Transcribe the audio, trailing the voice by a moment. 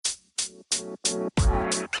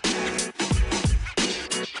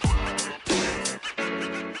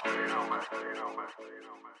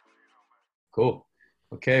Cool.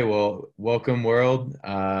 Okay, well, welcome world.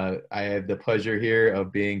 I have the pleasure here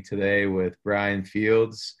of being today with Brian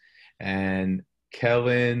Fields and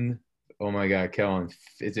Kellen. Oh my God, Kellen,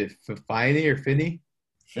 is it Finney or Finney?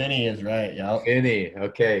 Finney is right. Yep. Finney.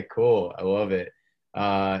 Okay, cool. I love it.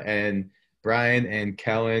 And Brian and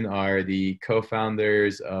Kellen are the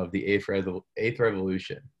co-founders of the Eighth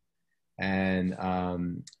Revolution. And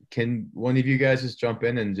can one of you guys just jump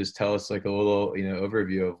in and just tell us like a little,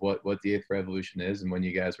 overview of what the Eighth Revolution is and when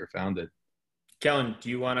you guys were founded? Kellen, do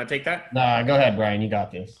you want to take that? Nah, go ahead, Brian. You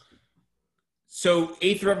got this. So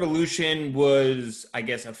Eighth Revolution was, I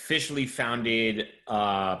guess, officially founded,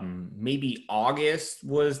 maybe August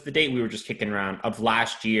was the date we were just kicking around of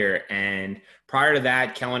last year. And prior to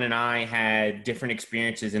that, Kellen and I had different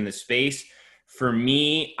experiences in the space. For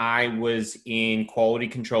me, I was in quality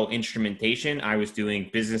control instrumentation. I was doing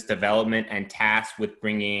business development and tasked with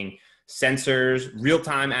bringing sensors,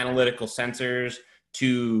 real-time analytical sensors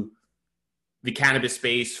to the cannabis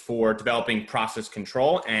space for developing process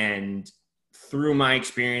control. And through my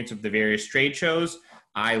experience of the various trade shows,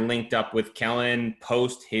 I linked up with Kellen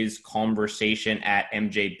post his conversation at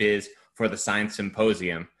MJ Biz for the Science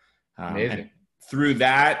Symposium. Amazing. Through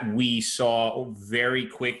that, we saw very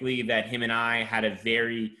quickly that him and I had a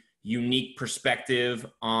very unique perspective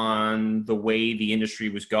on the way the industry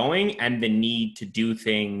was going and the need to do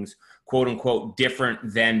things, quote unquote,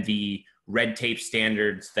 different than the red tape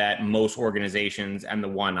standards that most organizations and the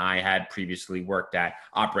one I had previously worked at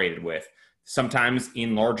operated with. Sometimes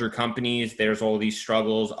in larger companies, there's all these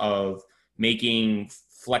struggles of making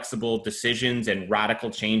flexible decisions and radical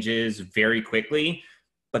changes very quickly.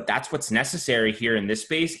 But that's what's necessary here in this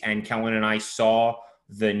space. And Kellen and I saw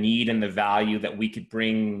the need and the value that we could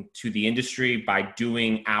bring to the industry by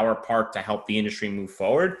doing our part to help the industry move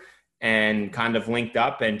forward, and kind of linked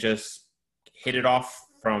up and just hit it off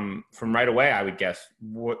from right away, I would guess.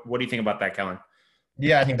 What do you think about that, Kellen?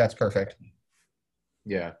 Yeah, I think that's perfect.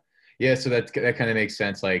 Yeah. Yeah, so that kind of makes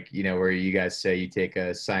sense, like, where you guys say you take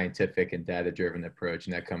a scientific and data-driven approach,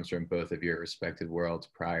 and that comes from both of your respective worlds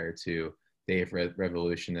prior to the Eighth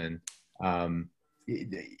Revolution. And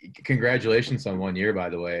congratulations on 1 year, by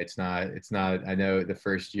the way. It's not, I know the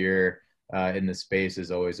first year in the space is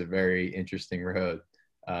always a very interesting road.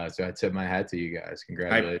 So I tip my hat to you guys.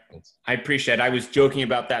 Congratulations. I appreciate it. I was joking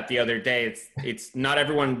about that the other day. It's not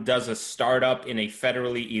everyone does a startup in a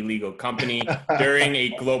federally illegal company during a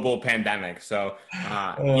global pandemic. So,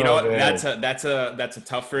 that's a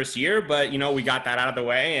tough first year, but we got that out of the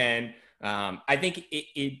way. And I think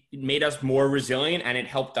it made us more resilient, and it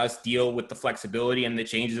helped us deal with the flexibility and the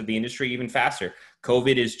changes of the industry even faster.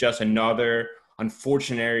 COVID is just another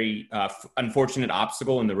unfortunate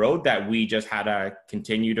obstacle in the road that we just had to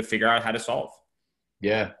continue to figure out how to solve.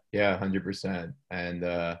 Yeah, 100%. And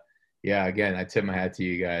again, I tip my hat to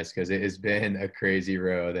you guys because it has been a crazy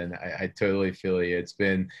road, and I totally feel you. It's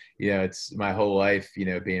been, it's my whole life,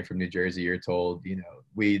 being from New Jersey, you're told,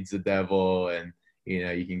 weed's the devil, and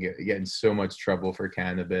you can get in so much trouble for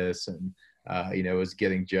cannabis, and was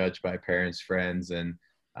getting judged by parents, friends, and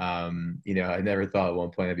I never thought at one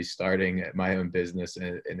point I'd be starting my own business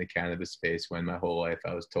in the cannabis space, when my whole life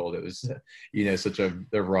I was told it was, such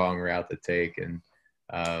the wrong route to take. And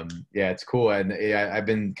it's cool. And I've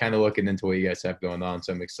been kind of looking into what you guys have going on,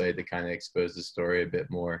 so I'm excited to kind of expose the story a bit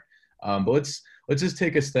more. But let's just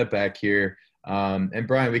take a step back here. And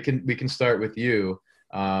Brian, we can start with you.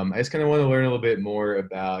 I just kind of want to learn a little bit more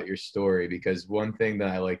about your story, because one thing that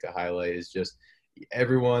I like to highlight is just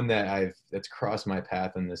everyone that's crossed my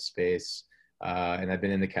path in this space, and I've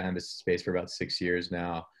been in the cannabis space for about 6 years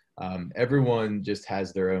now. Everyone just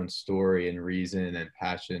has their own story and reason and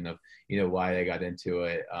passion of, why they got into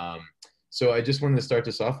it. So I just wanted to start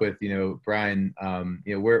this off with, Brian,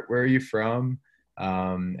 where are you from?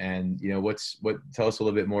 And, tell us a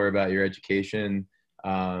little bit more about your education.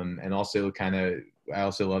 And also I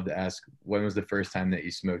also love to ask, when was the first time that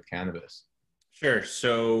you smoked cannabis? Sure.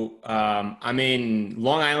 So I'm in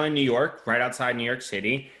Long Island, New York, right outside New York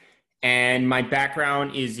City. And my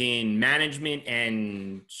background is in management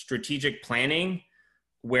and strategic planning,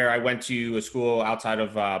 where I went to a school outside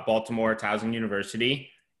of Baltimore, Towson University.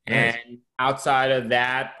 Nice. And outside of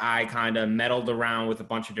that, I kind of meddled around with a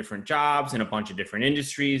bunch of different jobs in a bunch of different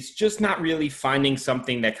industries, just not really finding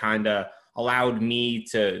something that kind of allowed me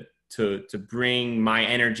to bring my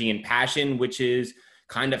energy and passion, which is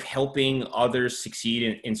kind of helping others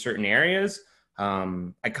succeed in certain areas.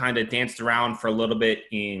 I kind of danced around for a little bit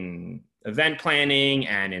in event planning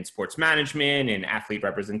and in sports management and athlete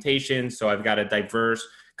representation. So I've got a diverse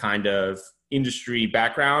kind of industry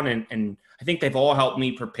background, and I think they've all helped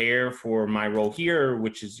me prepare for my role here,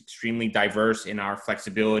 which is extremely diverse in our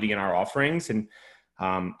flexibility and our offerings. And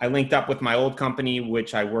I linked up with my old company,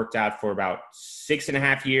 which I worked at for about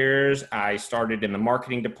 6.5 years. I started in the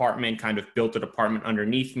marketing department, kind of built a department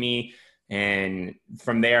underneath me. And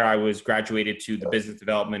from there, I was graduated to the business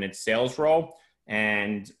development and sales role,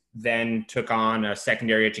 and then took on a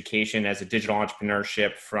secondary education as a digital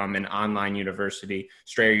entrepreneurship from an online university,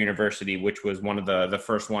 Strayer University, which was one of the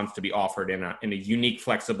first ones to be offered in a unique,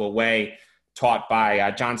 flexible way, taught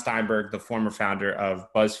by John Steinberg, the former founder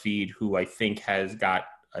of BuzzFeed, who I think has got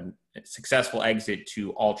a successful exit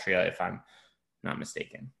to Altria, if I'm not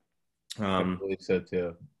mistaken. I believe so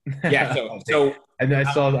too. Yeah. So and I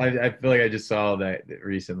saw. I feel like I just saw that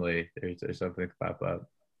recently. There's something pop up.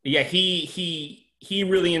 Yeah, he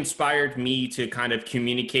really inspired me to kind of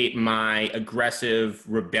communicate my aggressive,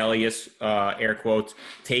 rebellious, air quotes,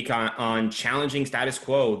 take on challenging status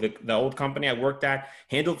quo. The old company I worked at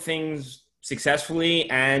handled things successfully,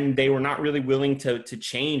 and they were not really willing to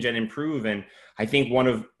change and improve. And I think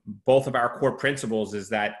both of our core principles is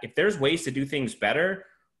that if there's ways to do things better,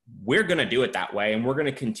 we're going to do it that way. And we're going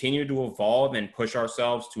to continue to evolve and push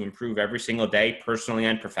ourselves to improve every single day, personally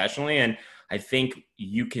and professionally. And I think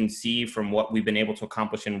you can see from what we've been able to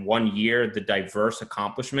accomplish in 1 year, the diverse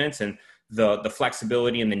accomplishments and the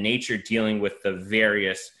flexibility and the nature dealing with the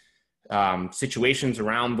various situations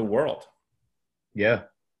around the world. Yeah,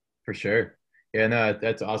 for sure. Yeah, no,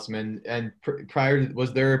 that's awesome. And prior,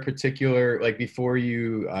 was there a particular, like before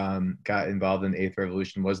you got involved in the Eighth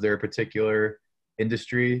Revolution, was there a particular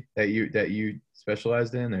industry that you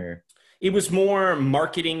specialized in, or? It was more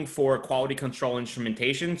marketing for quality control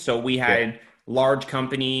instrumentation. So we had large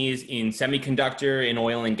companies in semiconductor, in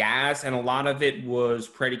oil and gas, and a lot of it was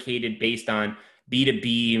predicated based on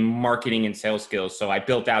B2B marketing and sales skills. So I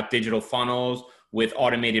built out digital funnels with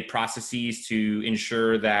automated processes to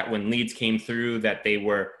ensure that when leads came through, that they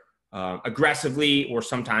were aggressively or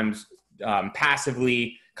sometimes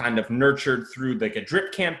passively kind of nurtured through like a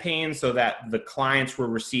drip campaign, so that the clients were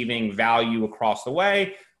receiving value across the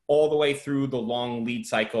way, all the way through the long lead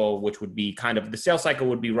cycle, which would be kind of, the sales cycle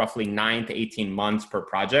would be roughly 9 to 18 months per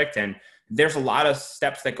project. And there's a lot of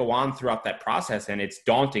steps that go on throughout that process, and it's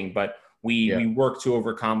daunting, but we work to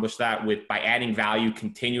accomplish that by adding value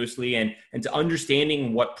continuously and to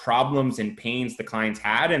understanding what problems and pains the clients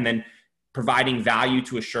had, and then providing value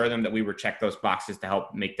to assure them that we were check those boxes to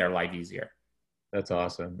help make their life easier. That's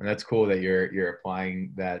awesome. And that's cool that you're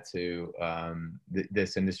applying that to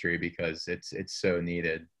this industry, because it's so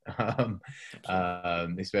needed,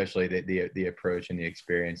 especially the approach and the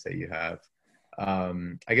experience that you have.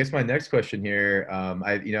 I guess my next question here,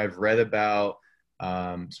 I've read about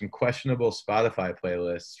some questionable Spotify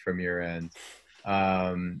playlists from your end.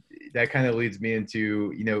 That kind of leads me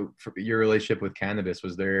into, your relationship with cannabis.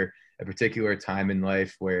 Was there a particular time in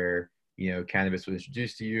life where cannabis was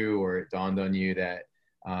introduced to you, or it dawned on you that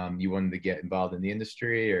you wanted to get involved in the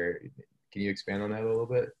industry? Or can you expand on that a little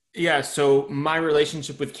bit? Yeah. So my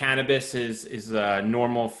relationship with cannabis is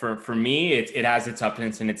normal for me. It has its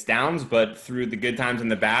ups and its downs, but through the good times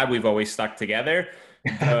and the bad, we've always stuck together.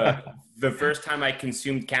 The first time I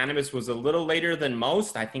consumed cannabis was a little later than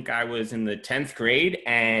most. I think I was in the 10th grade,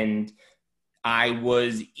 and I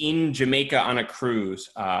was in Jamaica on a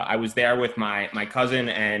cruise. I was there with my cousin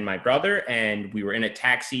and my brother, and we were in a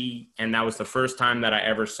taxi. And that was the first time that I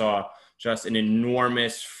ever saw just an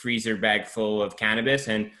enormous freezer bag full of cannabis,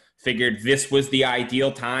 and figured this was the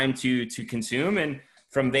ideal time to consume. And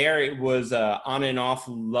from there, it was on and off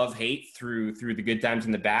love-hate through the good times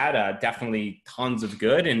and the bad. Definitely tons of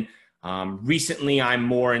good. And recently, I'm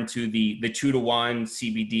more into the 2-to-1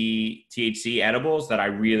 CBD THC edibles that I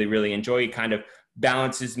really, really enjoy. It kind of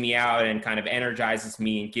balances me out and kind of energizes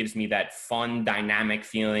me and gives me that fun, dynamic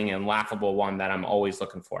feeling and laughable one that I'm always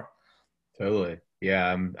looking for. Totally.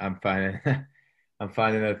 Yeah, I'm finding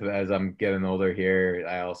that as I'm getting older here,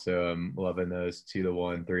 I also am loving those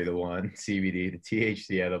 2-to-1, 3-to-1 CBD. The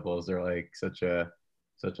THC edibles are like such a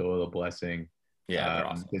little blessing. Yeah,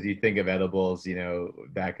 awesome. Because you think of edibles,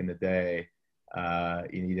 back in the day,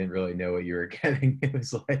 you didn't really know what you were getting. It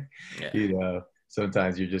was like,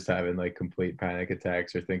 sometimes you're just having like complete panic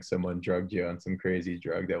attacks, or think someone drugged you on some crazy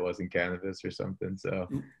drug that wasn't cannabis or something. So,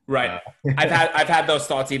 right. I've had those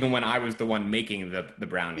thoughts even when I was the one making the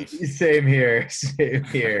brownies. Same here.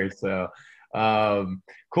 So,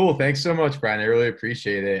 cool. Thanks so much, Brian. I really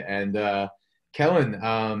appreciate it. And,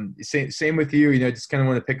 Kellen, same with you. Just kind of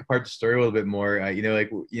want to pick apart the story a little bit more.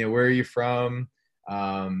 Where are you from?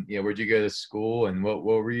 Where'd you go to school, and what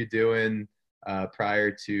were you doing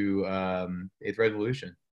prior to Eighth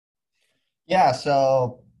Revolution? Yeah,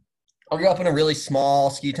 so I grew up in a really small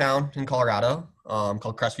ski town in Colorado,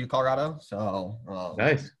 called Crestview, Colorado. So,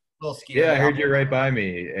 Nice. little ski Yeah, I area out heard there. you're right by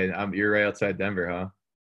me, and you're right outside Denver, huh?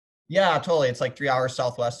 Yeah, totally. It's like 3 hours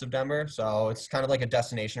southwest of Denver. So it's kind of like a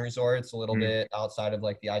destination resort. It's a little Mm, bit outside of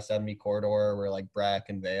like the I-70 corridor where like Breck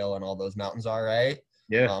and Vale and all those mountains are, right?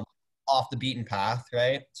 yeah. Um, off the beaten path,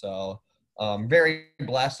 right? So very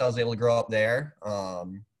blessed I was able to grow up there.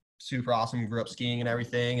 Super awesome. Grew up skiing and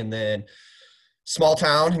everything. And then small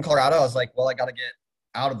town in Colorado, I was like, well, I got to get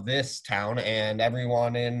out of this town. And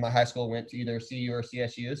everyone in my high school went to either CU or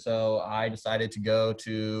CSU. So I decided to go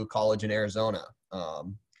to college in Arizona.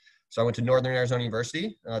 So I went to Northern Arizona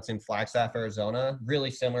University. It's in Flagstaff, Arizona. Really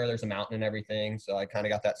similar. There's a mountain and everything. So I kind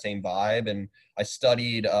of got that same vibe. And I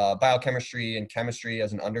studied biochemistry and chemistry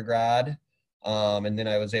as an undergrad. And then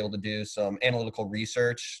I was able to do some analytical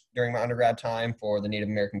research during my undergrad time for the Native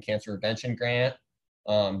American Cancer Prevention Grant.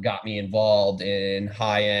 Got me involved in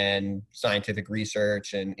high-end scientific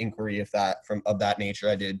research and inquiry of that nature.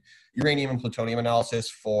 I did uranium and plutonium analysis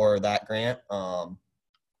for that grant.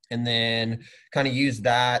 And then kind of used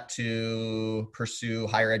that to pursue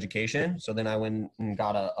higher education. So then I went and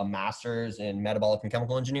got a master's in metabolic and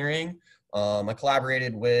chemical engineering. I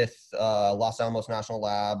collaborated with Los Alamos National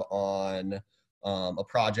Lab on a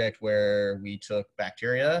project where we took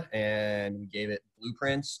bacteria and we gave it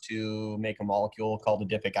blueprints to make a molecule called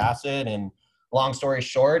adipic acid. And long story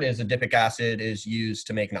short is adipic acid is used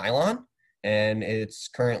to make nylon, and it's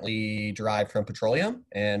currently derived from petroleum.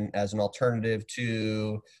 And as an alternative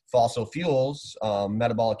to fossil fuels,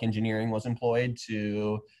 metabolic engineering was employed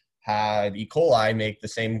to have E. coli make the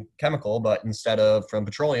same chemical, but instead of from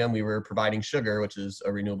petroleum, we were providing sugar, which is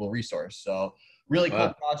a renewable resource. So really cool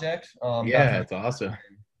Wow. project. Yeah, it's awesome.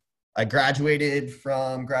 I graduated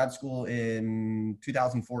from grad school in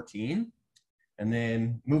 2014 and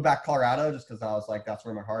then moved back to Colorado just because I was like, that's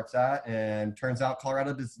where my heart's at. And turns out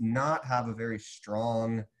Colorado does not have a very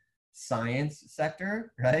strong science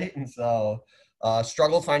sector, right? And so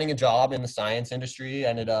struggled finding a job in the science industry.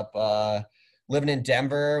 Ended up living in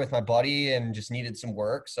Denver with my buddy and just needed some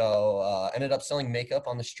work. So ended up selling makeup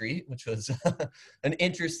on the street, which was an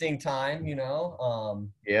interesting time, you know.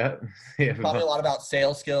 Yeah. Yeah. Taught me a lot about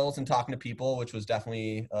sales skills and talking to people, which was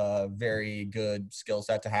definitely a very good skill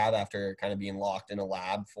set to have after kind of being locked in a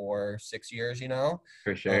lab for 6 years, you know.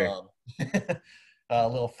 For sure. Um, a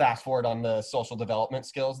little fast forward on the social development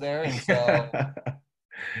skills there. And so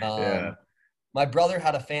Yeah. my brother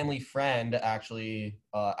had a family friend actually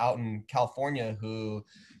out in California who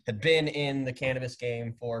had been in the cannabis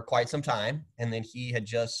game for quite some time. And then he had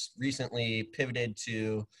just recently pivoted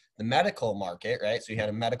to the medical market, right? So he had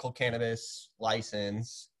a medical cannabis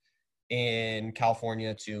license in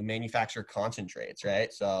California to manufacture concentrates,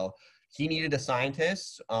 right? So he needed a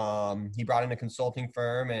scientist. He brought in a consulting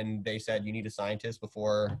firm and they said, you need a scientist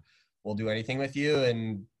before we'll do anything with you.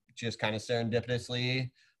 And just kind of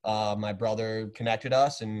serendipitously, my brother connected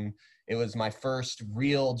us, and it was my first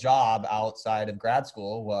real job outside of grad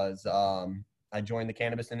school was I joined the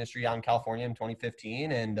cannabis industry out in California in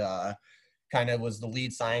 2015 and kind of was the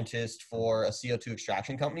lead scientist for a CO2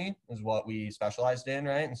 extraction company is what we specialized in,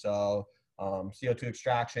 right? And so CO2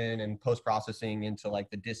 extraction and post-processing into like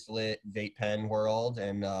the distillate vape pen world.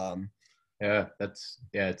 And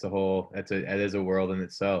it's a whole, it is a world in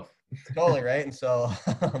itself. totally, right? And so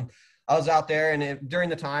I was out there and during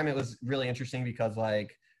the time it was really interesting because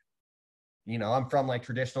like, you know, I'm from like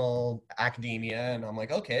traditional academia and I'm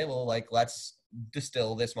like, okay, well, like let's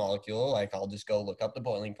distill this molecule. Like I'll just go look up the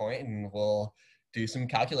boiling point and we'll do some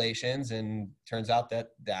calculations. And turns out that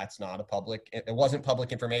that's not it wasn't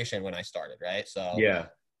public information when I started, right? So Yeah.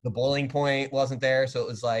 the boiling point wasn't there. So it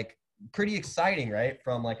was like pretty exciting, right?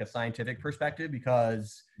 From like a scientific perspective,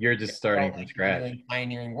 because You're just starting from scratch. doing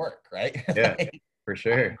pioneering work, right? Yeah, Like, for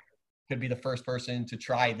sure. could be the first person to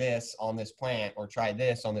try this on this plant or try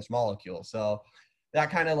this on this molecule. So that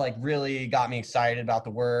kind of like really got me excited about the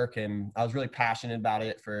work, and I was really passionate about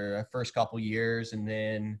it for the first couple years. And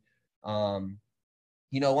then,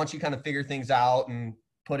 you know, once you kind of figure things out and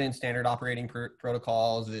put in standard operating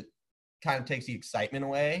protocols, it kind of takes the excitement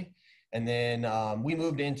away. And then we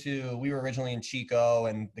were originally in Chico,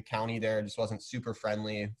 and the county there just wasn't super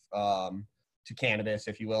friendly to cannabis,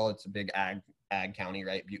 if you will. It's a big ag county,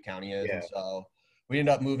 right? Butte County is. Yeah. And so we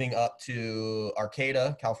ended up moving up to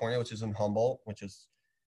Arcata, California, which is in Humboldt, which is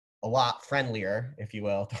a lot friendlier, if you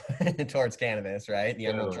will, towards cannabis, right? The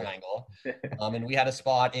Emerald Triangle. And we had a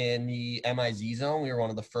spot in the MIZ zone. We were one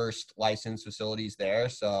of the first licensed facilities there.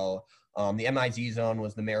 So The MIZ zone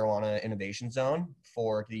was the marijuana innovation zone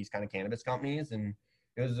for these kind of cannabis companies. And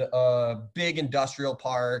it was a big industrial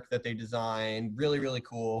park that they designed, really, really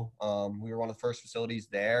cool. We were one of the first facilities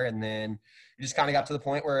there. And then it just kind of got to the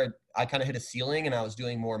point where I kind of hit a ceiling and I was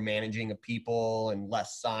doing more managing of people and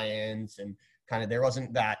less science, and kind of there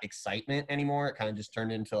wasn't that excitement anymore. It kind of just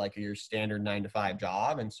turned into like your standard 9-to-5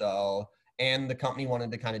 job. And the company wanted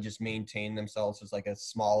to kind of just maintain themselves as like a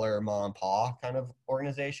smaller mom and pop kind of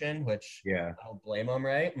organization, which Yeah. I don't blame them,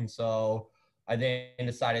 right? And so I then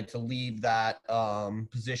decided to leave that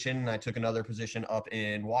position, and I took another position up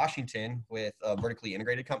in Washington with a vertically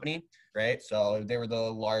integrated company, right? So they were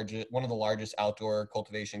one of the largest outdoor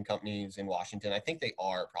cultivation companies in Washington. I think they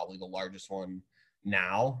are probably the largest one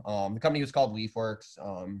now. The company was called LeafWorks.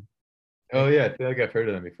 Oh yeah, I feel like I've heard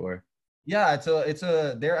of them before. Yeah,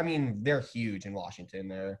 they're huge in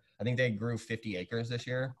Washington. I think they grew 50 acres this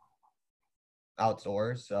year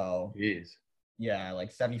outdoors. So Jeez. yeah,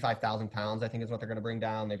 like 75,000 pounds, I think is what they're going to bring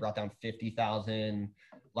down. They brought down 50,000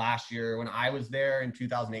 last year. When I was there in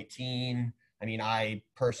 2018, I mean, I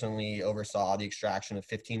personally oversaw the extraction of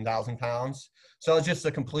 15,000 pounds. So it's just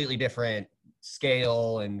a completely different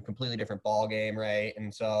scale and completely different ball game, right?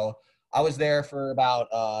 And so I was there for about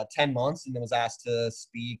 10 months, and then was asked to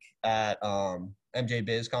speak at MJ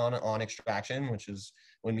BizCon on extraction, which is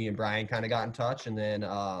when me and Brian kind of got in touch. And then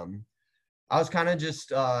I was kind of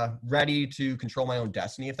just ready to control my own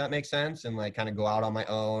destiny, if that makes sense, and like kind of go out on my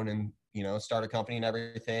own and, you know, start a company and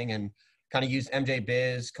everything, and kind of use MJ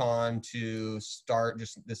BizCon to start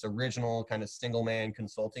just this original kind of single man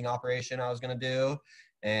consulting operation I was going to do.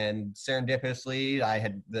 And serendipitously, I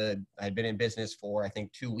had been in business for, I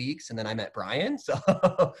think, 2 weeks, and then I met Brian. So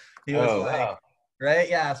he was Wow. right.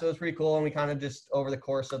 Yeah. So it was pretty cool. And we kind of just, over the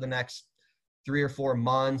course of the next 3 or 4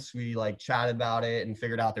 months, we like chatted about it and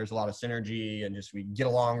figured out there's a lot of synergy, and just we get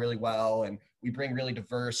along really well, and we bring really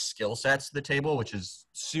diverse skill sets to the table, which is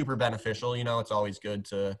super beneficial. You know, it's always good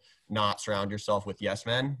to not surround yourself with yes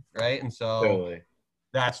men, right? And so Totally.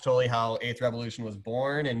 that's totally how Eighth Revolution was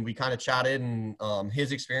born. And we kind of chatted, and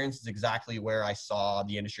his experience is exactly where I saw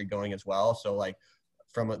the industry going as well. So like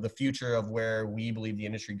from the future of where we believe the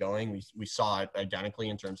industry going, we saw it identically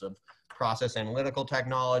in terms of process analytical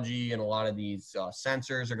technology, and a lot of these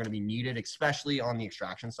sensors are going to be needed, especially on the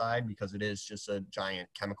extraction side, because it is just a giant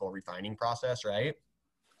chemical refining process, right?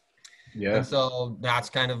 Yeah. And so that's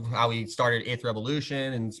kind of how we started Eighth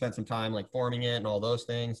Revolution and spent some time like forming it and all those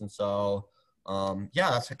things. And so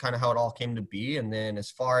yeah, that's kind of how it all came to be. And then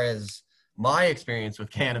as far as my experience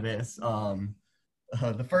with cannabis,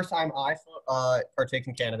 the first time I partake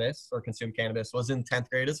in cannabis or consumed cannabis was in 10th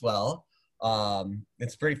grade as well.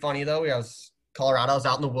 It's pretty funny though. Colorado. I was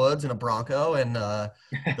out in the woods in a Bronco, and the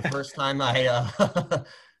first time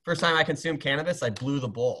I consumed cannabis, I blew the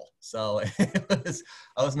bowl. So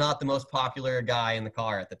I was not the most popular guy in the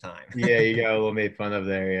car at the time. Yeah, you got a little made fun of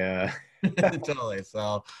there. Yeah. Totally.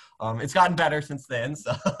 So it's gotten better since then.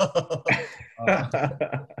 So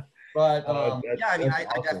but yeah, I mean, I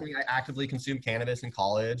definitely actively consumed cannabis in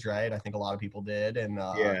college, right? I think a lot of people did. And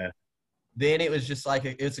Yeah. then it was just like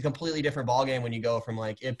it's a completely different ballgame when you go from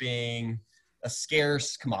like it being a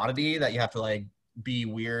scarce commodity that you have to like be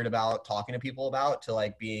weird about talking to people about, to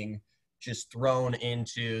like being just thrown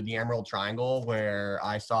into the Emerald Triangle, where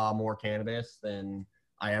I saw more cannabis than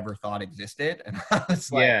I ever thought existed. And I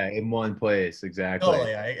was like, Yeah, in one place, exactly.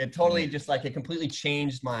 totally. It totally just like it completely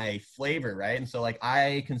changed my flavor, right? And so like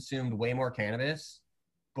I consumed way more cannabis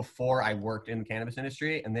before I worked in the cannabis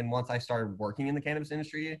industry, and then once I started working in the cannabis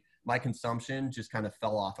industry, my consumption just kind of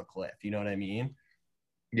fell off a cliff. You know what I mean?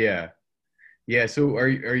 Yeah. Yeah. So are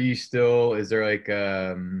you still, is there like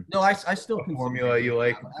No, I still consume formula you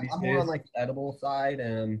like? I'm more on like the edible side,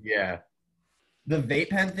 and Yeah. the vape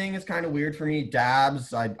pen thing is kind of weird for me.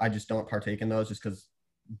 Dabs, I just don't partake in those, just because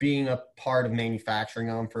being a part of manufacturing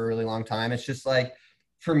them for a really long time, it's just like,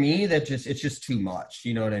 for me, it's just too much.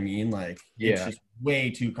 You know what I mean? Like, it's just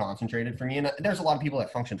way too concentrated for me. And there's a lot of people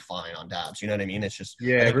that function fine on dabs. You know what I mean? It's just,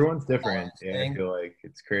 Yeah, everyone's different. Yeah, thing. I feel like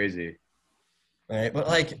it's crazy. Right. But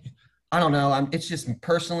like, I don't know. It's just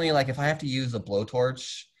personally, like, if I have to use a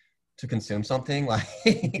blowtorch to consume something, like,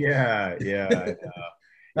 Yeah, yeah, I know.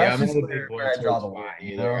 Yeah, that's I'm just not a big where I draw the blowtorch line, fan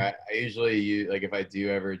you either. know? I usually use, like, if I do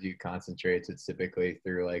ever do concentrates, it's typically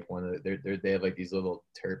through like one of they have like these little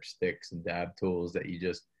terp sticks and dab tools that you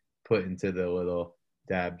just put into the little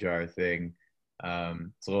dab jar thing.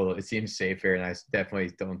 It seems safer, and I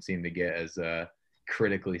definitely don't seem to get as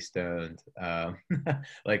critically stoned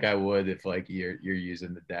like I would if like you're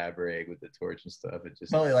using the dab rig with the torch and stuff. It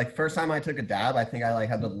just Totally. Like, first time I took a dab, I think I like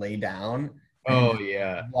had to lay down and Oh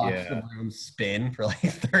yeah, watch the yeah. room spin for like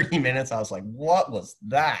 30 minutes. I was like, what was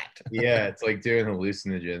that? Yeah, it's like doing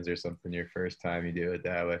hallucinogens or something your first time you do a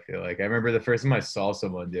dab, I feel like. I remember the first time I saw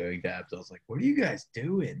someone doing dabs, I was like, what are you guys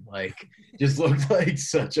doing? Like, just looked like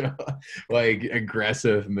such a like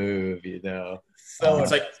aggressive move, you know. So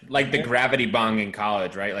It's like the gravity bong in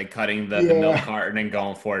college, right? Like cutting the milk Yeah. carton and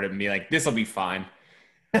going for it and be like, this will be fine.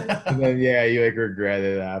 And then yeah, you like regret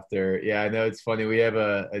it after. Yeah, I know it's funny. We have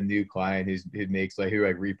a new client who makes like who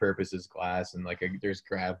like repurposes glass and like there's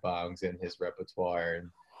grab bongs in his repertoire,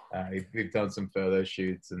 and we've done some photo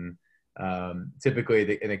shoots, and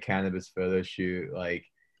typically in a cannabis photo shoot, like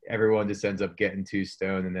everyone just ends up getting too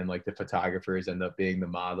stoned, and then like the photographers end up being the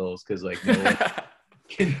models because like no one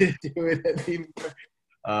can do it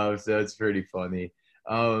anymore. So it's pretty funny.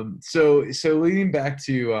 So leading back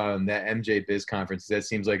to that MJ Biz conference, that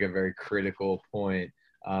seems like a very critical point.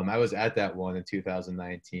 I was at that one in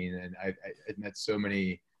 2019, and I met so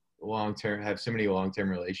many have so many long-term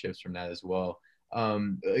relationships from that as well.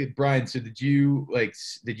 Brian, so did you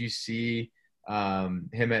see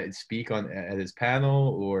him speak at his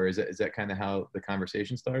panel, or is that kind of how the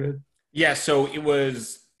conversation started? Yeah, so it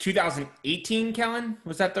was 2018, Kellen.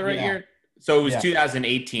 Was that the right yeah, year? So it was yeah.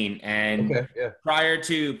 2018, and Okay, yeah. prior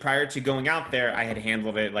to going out there, I had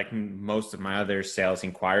handled it like most of my other sales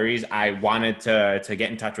inquiries. I wanted to get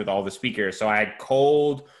in touch with all the speakers, so I'd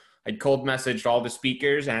cold messaged all the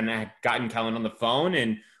speakers, and I had gotten Kellen on the phone,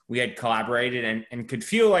 and we had collaborated, and could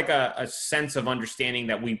feel like a sense of understanding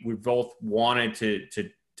that we both wanted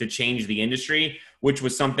to change the industry, which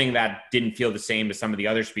was something that didn't feel the same as some of the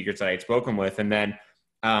other speakers that I had spoken with. And then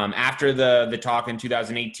after the talk in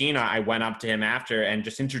 2018, I went up to him after and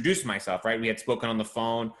just introduced myself, right? We had spoken on the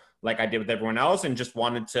phone like I did with everyone else, and just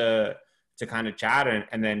wanted to kind of chat.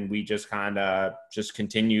 And then we just kind of just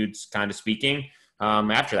continued kind of speaking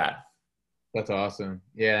after that. That's awesome.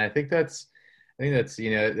 Yeah, I think that's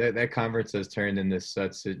that conference has turned into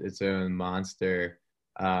such its own monster.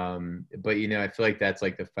 But I feel like that's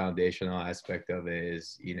like the foundational aspect of it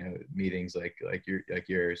is meetings like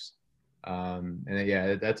yours. And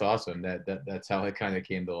yeah, that's awesome. That's how it kind of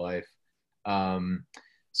came to life. Um,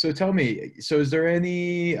 so tell me, so is there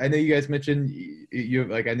any? I know you guys mentioned you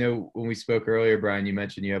like I know when we spoke earlier, Brian, you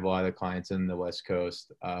mentioned you have a lot of clients in the West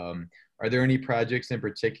Coast. Are there any projects in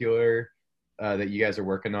particular that you guys are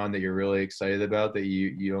working on that you're really excited about that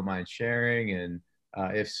you don't mind sharing? And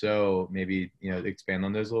if so, maybe expand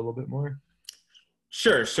on those a little bit more.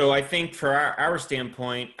 Sure. So I think for our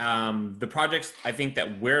standpoint, the projects I think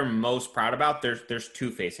that we're most proud about, there's two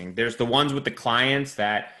facing. There's the ones with the clients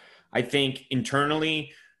that I think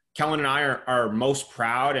internally, Kellen and I are most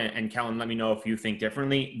proud, and Kellen, let me know if you think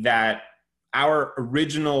differently, that our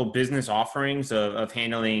original business offerings of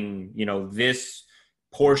handling, this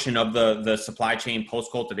portion of the supply chain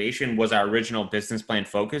post cultivation was our original business plan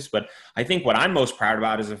focus. But I think what I'm most proud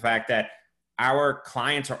about is the fact that our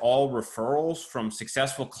clients are all referrals from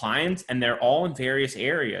successful clients, and they're all in various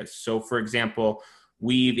areas. So for example,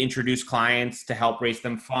 we've introduced clients to help raise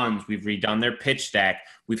them funds. We've redone their pitch deck.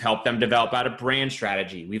 We've helped them develop out a brand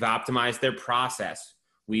strategy. We've optimized their process.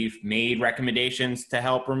 We've made recommendations to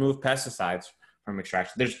help remove pesticides from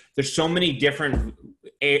extraction. There's so many different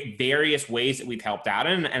various ways that we've helped out.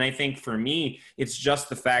 And I think for me, it's just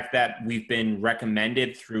the fact that we've been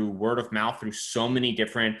recommended through word of mouth through so many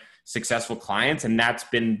different successful clients. And that's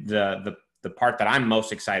been the part that I'm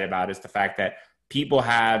most excited about, is the fact that people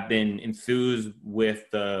have been enthused with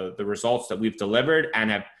the results that we've delivered and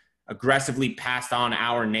have aggressively passed on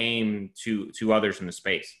our name to others in the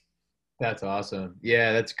space. That's awesome.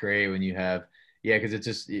 Yeah, that's great when you have, yeah,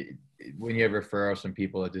 because when you have referrals from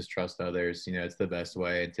people that just trust others, it's the best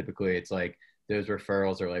way. And typically it's like those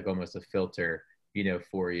referrals are like almost a filter,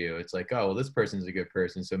 for you. It's like, oh, well, this person's a good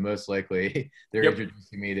person. So most likely they're Yep.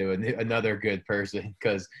 introducing me to another good person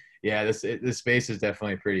because, yeah, this space is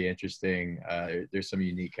definitely pretty interesting. There's some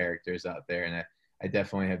unique characters out there. And I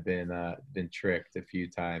definitely have been tricked a few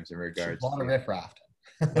times in regards A lot of to riffraff.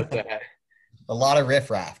 what's that? A lot of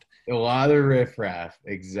riffraff. A lot of riffraff,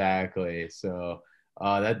 exactly. So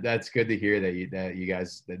that's good to hear that you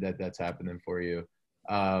guys that's happening for you.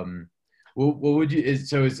 What would you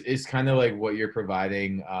is kind of like what you're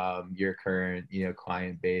providing your current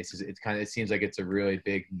client base is it seems like it's a really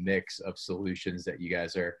big mix of solutions that you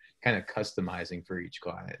guys are kind of customizing for each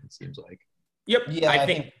client. It seems like. Yep. Yeah, I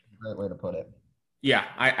think that's a great way to put it. Yeah,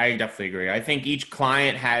 I definitely agree. I think each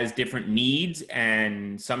client has different needs,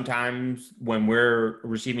 and sometimes when we're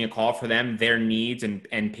receiving a call for them, their needs and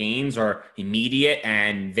pains are immediate,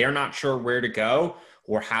 and they're not sure where to go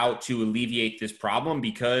or how to alleviate this problem,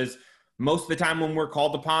 because most of the time when we're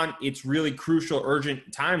called upon, it's really crucial,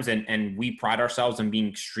 urgent times. And we pride ourselves on being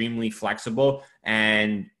extremely flexible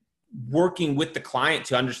and working with the client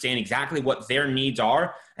to understand exactly what their needs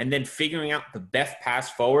are, and then figuring out the best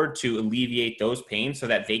path forward to alleviate those pains so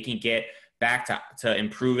that they can get back to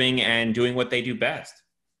improving and doing what they do best.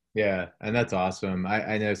 Yeah, and that's awesome.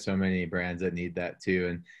 I know so many brands that need that too.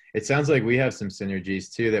 And it sounds like we have some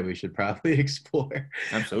synergies too that we should probably explore.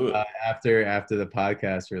 Absolutely. After the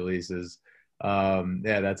podcast releases.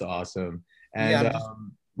 Yeah, that's awesome. And Yeah,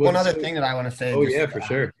 one other thing that I want to say. Oh yeah, for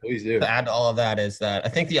sure. Please do. To add to all of that is that I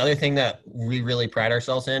think the other thing that we really pride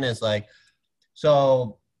ourselves in is like,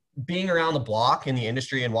 so being around the block in the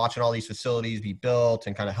industry and watching all these facilities be built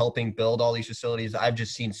and kind of helping build all these facilities, I've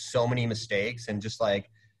just seen so many mistakes, and just like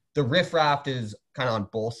the riffraff is kind of on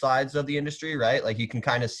both sides of the industry, right? Like you can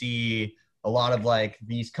kind of see a lot of like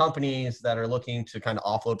these companies that are looking to kind of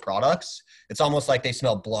offload products. It's almost like they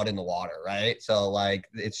smell blood in the water, right? So like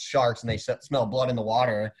it's sharks and they smell blood in the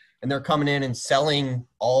water, and they're coming in and selling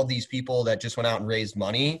all of these people that just went out and raised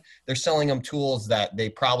money. They're selling them tools that they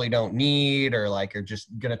probably don't need, or like are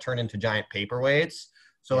just going to turn into giant paperweights.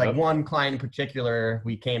 So like one client in particular,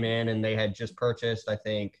 we came in and they had just purchased, I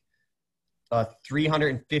think, a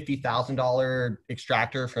 $350,000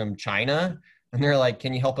 extractor from China. And they're like,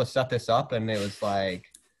 can you help us set this up? And it was like,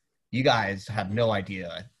 you guys have no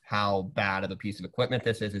idea how bad of a piece of equipment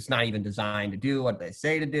this is. It's not even designed to do what they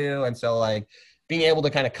say to do. And so like being able to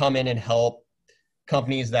kind of come in and help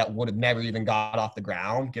companies that would have never even get off the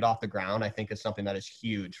ground, I think is something that is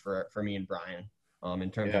huge for me and Brian.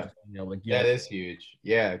 In terms of that is huge.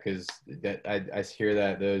 Yeah, because I hear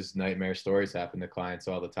that those nightmare stories happen to clients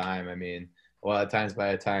all the time. I mean, a lot of times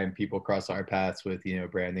by the time people cross our paths with,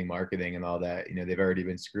 branding, marketing and all that, they've already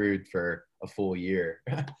been screwed for a full year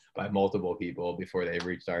by multiple people before they've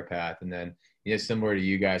reached our path. And then, similar to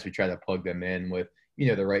you guys, we try to plug them in with,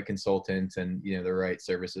 the right consultants and, the right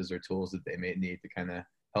services or tools that they may need to kind of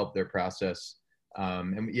help their process.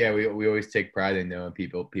 And yeah, we always take pride in knowing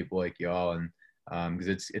people like y'all, and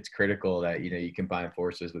because it's critical that, you combine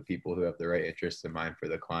forces with people who have the right interests in mind for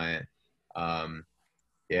the client.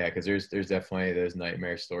 Yeah, because there's definitely those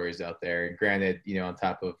nightmare stories out there. And granted, on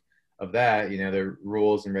top of that, the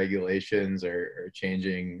rules and regulations are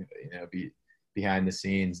changing, behind the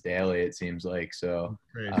scenes daily, it seems like. So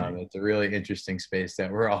it's a really interesting space that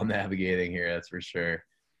we're all navigating here, that's for sure.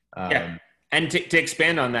 Yeah. And to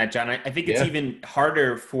expand on that, John, I think it's even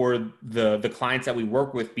harder for the clients that we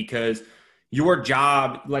work with, because your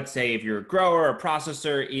job, let's say if you're a grower or a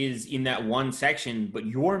processor, is in that one section, but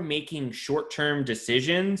you're making short-term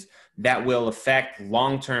decisions that will affect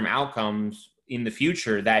long-term outcomes in the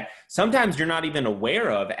future that sometimes you're not even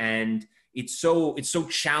aware of. And it's so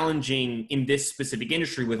challenging in this specific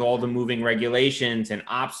industry with all the moving regulations and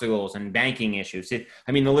obstacles and banking issues. The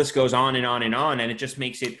list goes on and on and on, and it just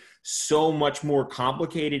makes it so much more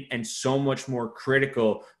complicated and so much more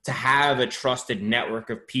critical to have a trusted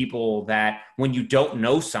network of people that when you don't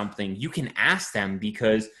know something, you can ask them,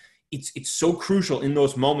 because it's so crucial in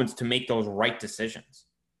those moments to make those right decisions.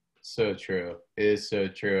 So true. It is so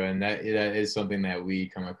true. And that is something that we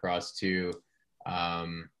come across too.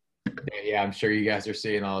 Yeah, I'm sure you guys are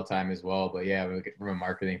seeing all the time as well, but yeah, from a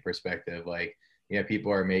marketing perspective, like,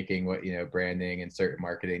 people are making branding and certain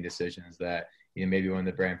marketing decisions that, maybe when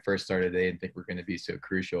the brand first started, they didn't think were going to be so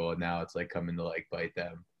crucial. And now it's like coming to like bite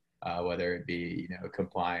them, whether it be,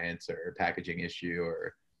 compliance or packaging issue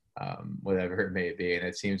or whatever it may be. And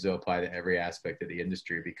it seems to apply to every aspect of the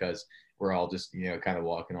industry, because we're all just, kind of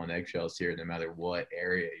walking on eggshells here, no matter what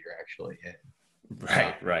area you're actually in.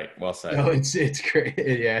 Right. Well said. No, it's great.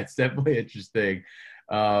 Yeah, it's definitely interesting.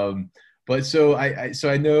 But so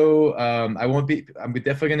I know I'm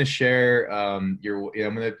definitely going to share I'm going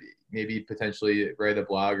to maybe potentially write a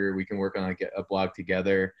blog, or we can work on a blog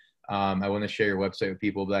together. I want to share your website with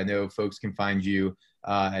people, but I know folks can find you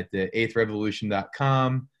at the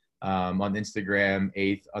eighthrevolution.com, on Instagram,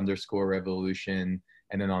 8th_revolution,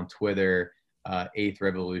 and then on Twitter, 8th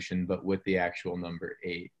revolution, but with the actual number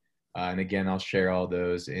 8. And again, I'll share all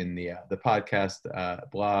those in the podcast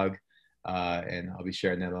blog, and I'll be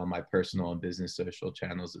sharing that on my personal and business social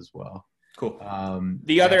channels as well. Cool.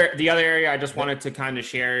 The other area I just wanted to kind of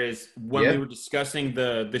share is when we were discussing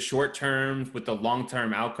the short terms with the long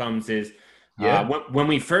term outcomes is when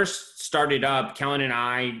we first started up, Kellen and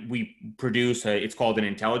I, we produce it's called an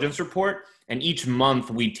intelligence report. And each month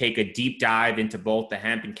we take a deep dive into both the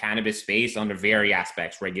hemp and cannabis space under various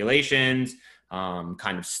aspects: regulations,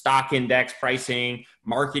 kind of stock index pricing,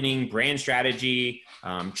 marketing, brand strategy,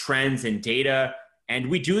 trends and data. And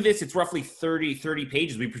we do this, it's roughly 30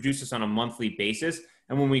 pages. We produce this on a monthly basis.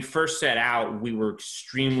 And when we first set out, we were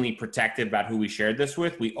extremely protective about who we shared this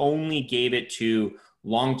with. We only gave it to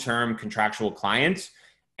long-term contractual clients.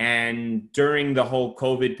 And during the whole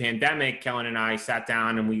COVID pandemic, Kellen and I sat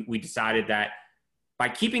down and we decided that by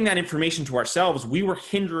keeping that information to ourselves, we were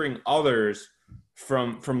hindering others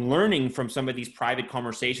from learning from some of these private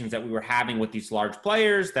conversations that we were having with these large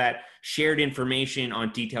players that shared information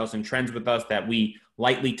on details and trends with us that we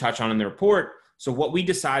lightly touch on in the report. So what we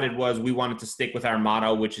decided was we wanted to stick with our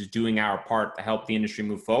motto, which is doing our part to help the industry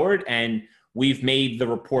move forward. And we've made the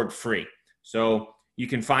report free. So you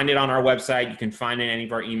can find it on our website. You can find it in any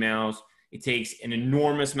of our emails. It takes an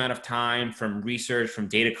enormous amount of time from research, from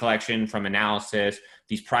data collection, from analysis,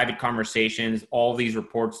 these private conversations, all these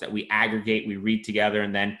reports that we aggregate, we read together,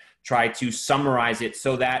 and then try to summarize it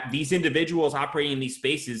so that these individuals operating in these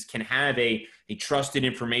spaces can have a trusted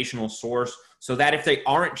informational source so that if they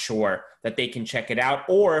aren't sure that they can check it out,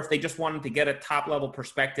 or if they just wanted to get a top level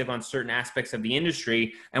perspective on certain aspects of the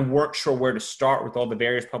industry and weren't sure where to start with all the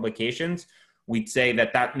various publications, we'd say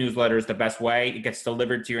that newsletter is the best way. It gets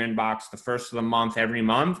delivered to your inbox the first of the month, every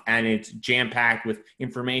month, and it's jam-packed with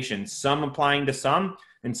information, some applying to some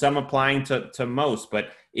and some applying to most.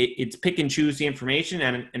 But it's pick and choose the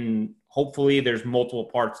information, and hopefully there's multiple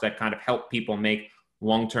parts that kind of help people make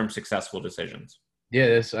long-term successful decisions.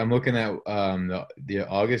 Yeah, I'm looking at the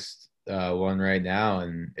August one right now,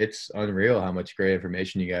 and it's unreal how much great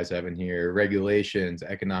information you guys have in here. Regulations,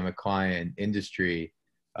 economic client, industry,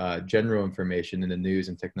 general information in the news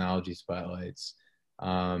and technology spotlights.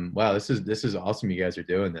 Wow, this is awesome. You guys are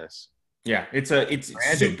doing this. Yeah, it's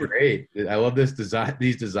super great. I love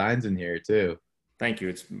these designs in here too. Thank you.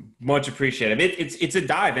 It's much appreciated. It's a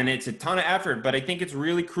dive and it's a ton of effort, but I think it's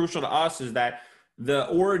really crucial to us is that the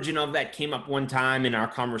origin of that came up one time in our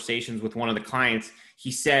conversations with one of the clients.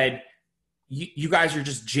 He said, you guys are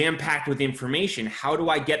just jam-packed with information. How do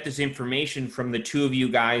I get this information from the two of you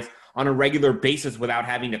guys on a regular basis without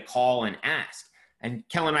having to call and ask? And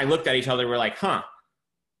Kellen and I looked at each other. We're like,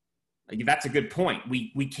 that's a good point.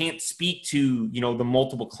 We can't speak to, the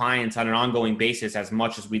multiple clients on an ongoing basis as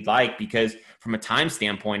much as we'd like, because from a time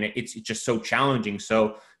standpoint, it's just so challenging.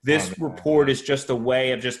 So this report is just a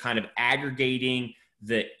way of just kind of aggregating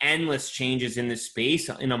the endless changes in this space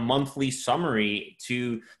in a monthly summary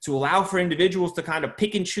to allow for individuals to kind of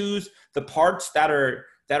pick and choose the parts that are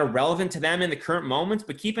relevant to them in the current moments,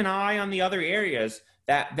 but keep an eye on the other areas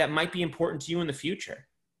that might be important to you in the future.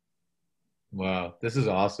 Wow, this is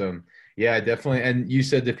awesome. Yeah, definitely. And you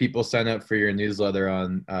said that people sign up for your newsletter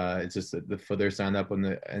on, it's just the footer sign up on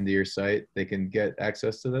the end of your site, they can get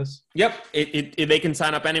access to this? Yep. They can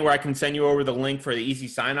sign up anywhere. I can send you over the link for the easy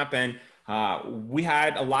sign up. And we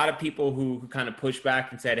had a lot of people who kind of pushed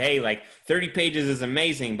back and said, hey, like 30 pages is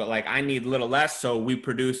amazing, but like I need a little less. So we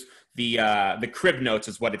produce the crib notes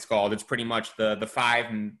is what it's called. It's pretty much the 5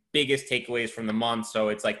 biggest takeaways from the month. So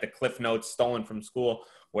it's like the Cliff Notes stolen from school,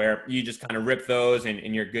 where you just kind of rip those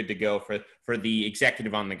and you're good to go for the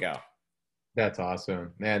executive on the go. That's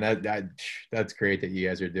awesome, man. That's great that you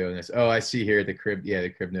guys are doing this. Oh, I see here the crib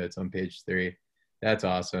notes on page 3. That's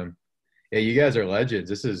awesome. Yeah, you guys are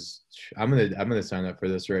legends. I'm gonna sign up for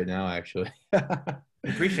this right now, actually.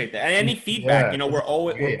 Appreciate that. And any feedback, we're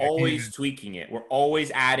always tweaking it. We're always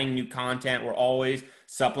adding new content. We're always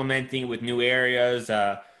supplementing with new areas.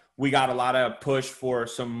 We got a lot of push for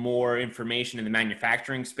some more information in the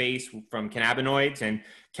manufacturing space from cannabinoids, and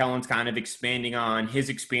Kellen's kind of expanding on his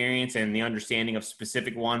experience and the understanding of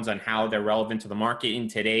specific ones on how they're relevant to the market in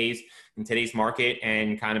today's market,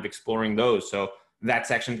 and kind of exploring those. So that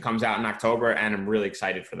section comes out in October, and I'm really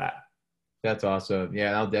excited for that. That's awesome.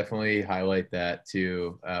 Yeah, I'll definitely highlight that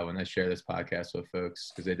too when I share this podcast with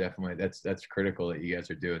folks, because that's critical that you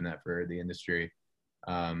guys are doing that for the industry.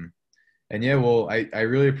 And yeah, well, I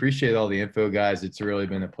really appreciate all the info, guys. It's really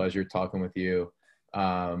been a pleasure talking with you.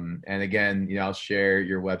 And again, I'll share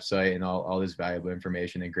your website and all this valuable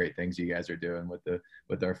information and great things you guys are doing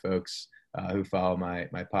with our folks who follow my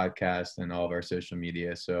podcast and all of our social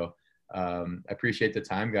media. So I appreciate the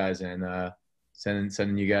time, guys, and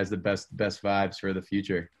sending you guys the best vibes for the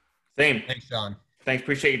future. Same. Thanks, John. Thanks.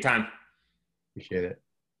 Appreciate your time. Appreciate it.